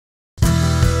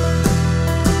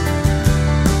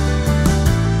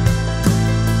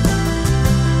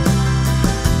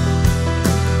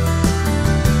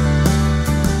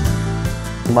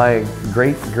My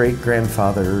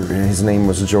great-great-grandfather, his name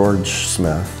was George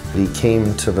Smith. He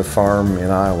came to the farm in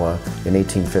Iowa in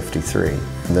 1853.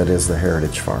 That is the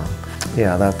Heritage Farm.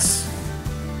 Yeah, that's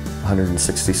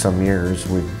 160 some years.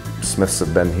 Smiths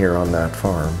have been here on that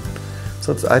farm.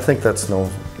 So I think that's no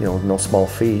small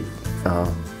feat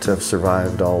to have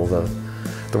survived all the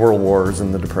World Wars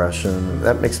and the Depression.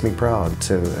 That makes me proud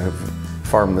to have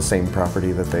farmed the same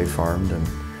property that they farmed. And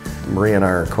Marie and I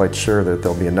are quite sure that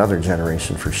there'll be another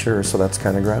generation for sure, so that's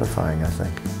kind of gratifying, I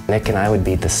think. Nick and I would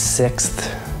be the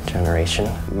 6th generation.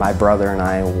 My brother and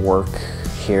I work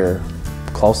here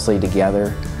closely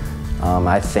together.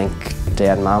 I think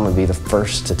Dad and Mom would be the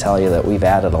first to tell you that we've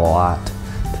added a lot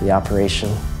to the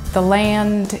operation. The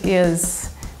land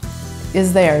is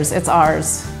theirs, it's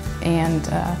ours, and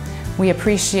we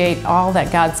appreciate all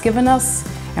that God's given us,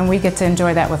 and we get to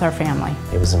enjoy that with our family.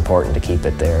 It was important to keep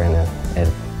it there,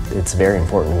 and it's very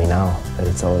important to me now that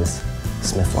it's always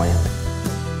Smith land.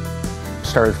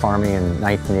 Started farming in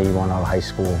 1981 out of high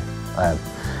school.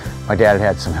 My dad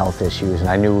had some health issues, and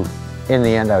I knew in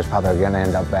the end I was probably going to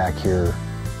end up back here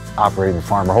operating the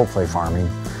farm, or hopefully farming.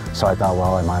 So I thought,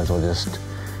 well, I might as well just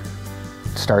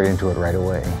start into it right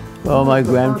away. Well, my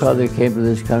grandfather came to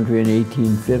this country in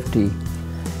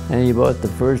 1850, and he bought the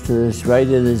first of this, right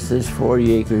in this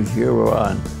 40 acres here we're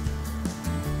on,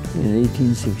 in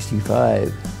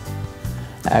 1865.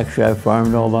 Actually, I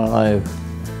farmed all my life,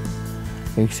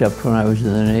 except when I was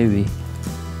in the Navy.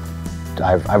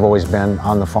 I've always been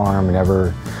on the farm, and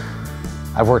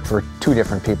I've worked for 2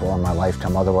 different people in my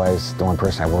lifetime. Otherwise, the only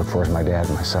person I worked for is my dad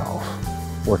and myself.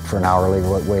 Worked for an hourly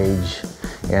wage,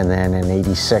 and then in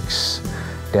 '86,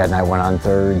 Dad and I went on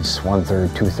thirds, 1/3,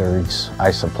 2/3. I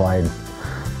supplied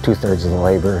 2/3 of the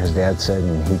labor, his dad said,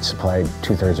 and he supplied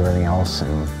 2/3 of everything else.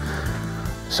 And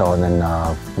then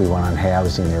we went on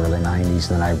halves in the early '90s,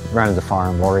 and then I rented the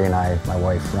farm. Lori and I, my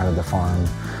wife, rented the farm.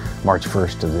 March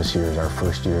 1st of this year is our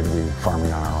first year to be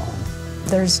farming on our own.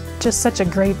 There's just such a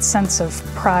great sense of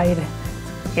pride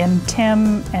in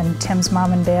Tim and Tim's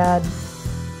mom and dad.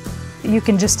 You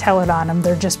can just tell it on them.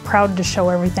 They're just proud to show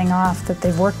everything off that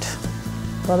they've worked,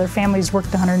 well, their family's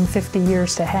worked 150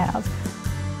 years to have.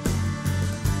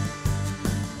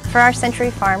 For our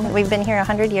Century Farm, we've been here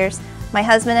 100 years. My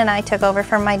husband and I took over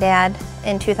from my dad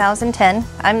in 2010.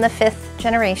 I'm the 5th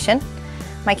generation.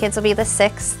 My kids will be the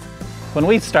 6th. When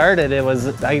we started,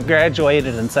 I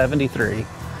graduated in '73.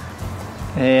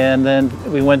 And then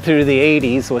we went through the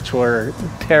 '80s, which were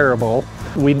terrible.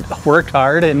 We worked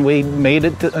hard and we made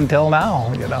it until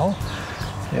now, you know.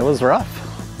 It was rough.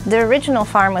 The original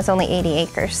farm was only 80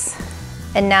 acres,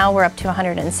 and now we're up to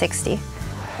 160.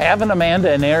 Having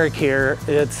Amanda and Eric here,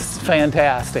 it's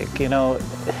fantastic. You know,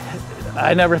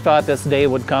 I never thought this day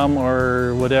would come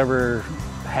or would ever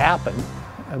happen.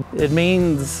 It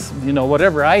means, you know,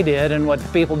 whatever I did and what the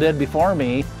people did before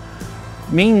me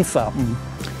means something.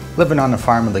 Living on the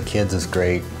farm with the kids is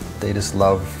great. They just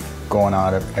love going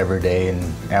out every day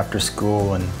and after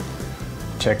school and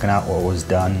checking out what was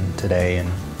done today and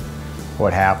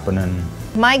what happened. And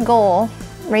my goal,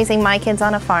 raising my kids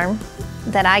on a farm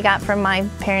that I got from my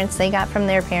parents, they got from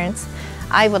their parents,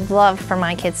 I would love for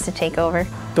my kids to take over.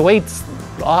 The weight's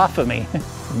off of me.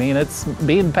 I mean, it's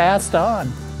being passed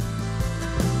on.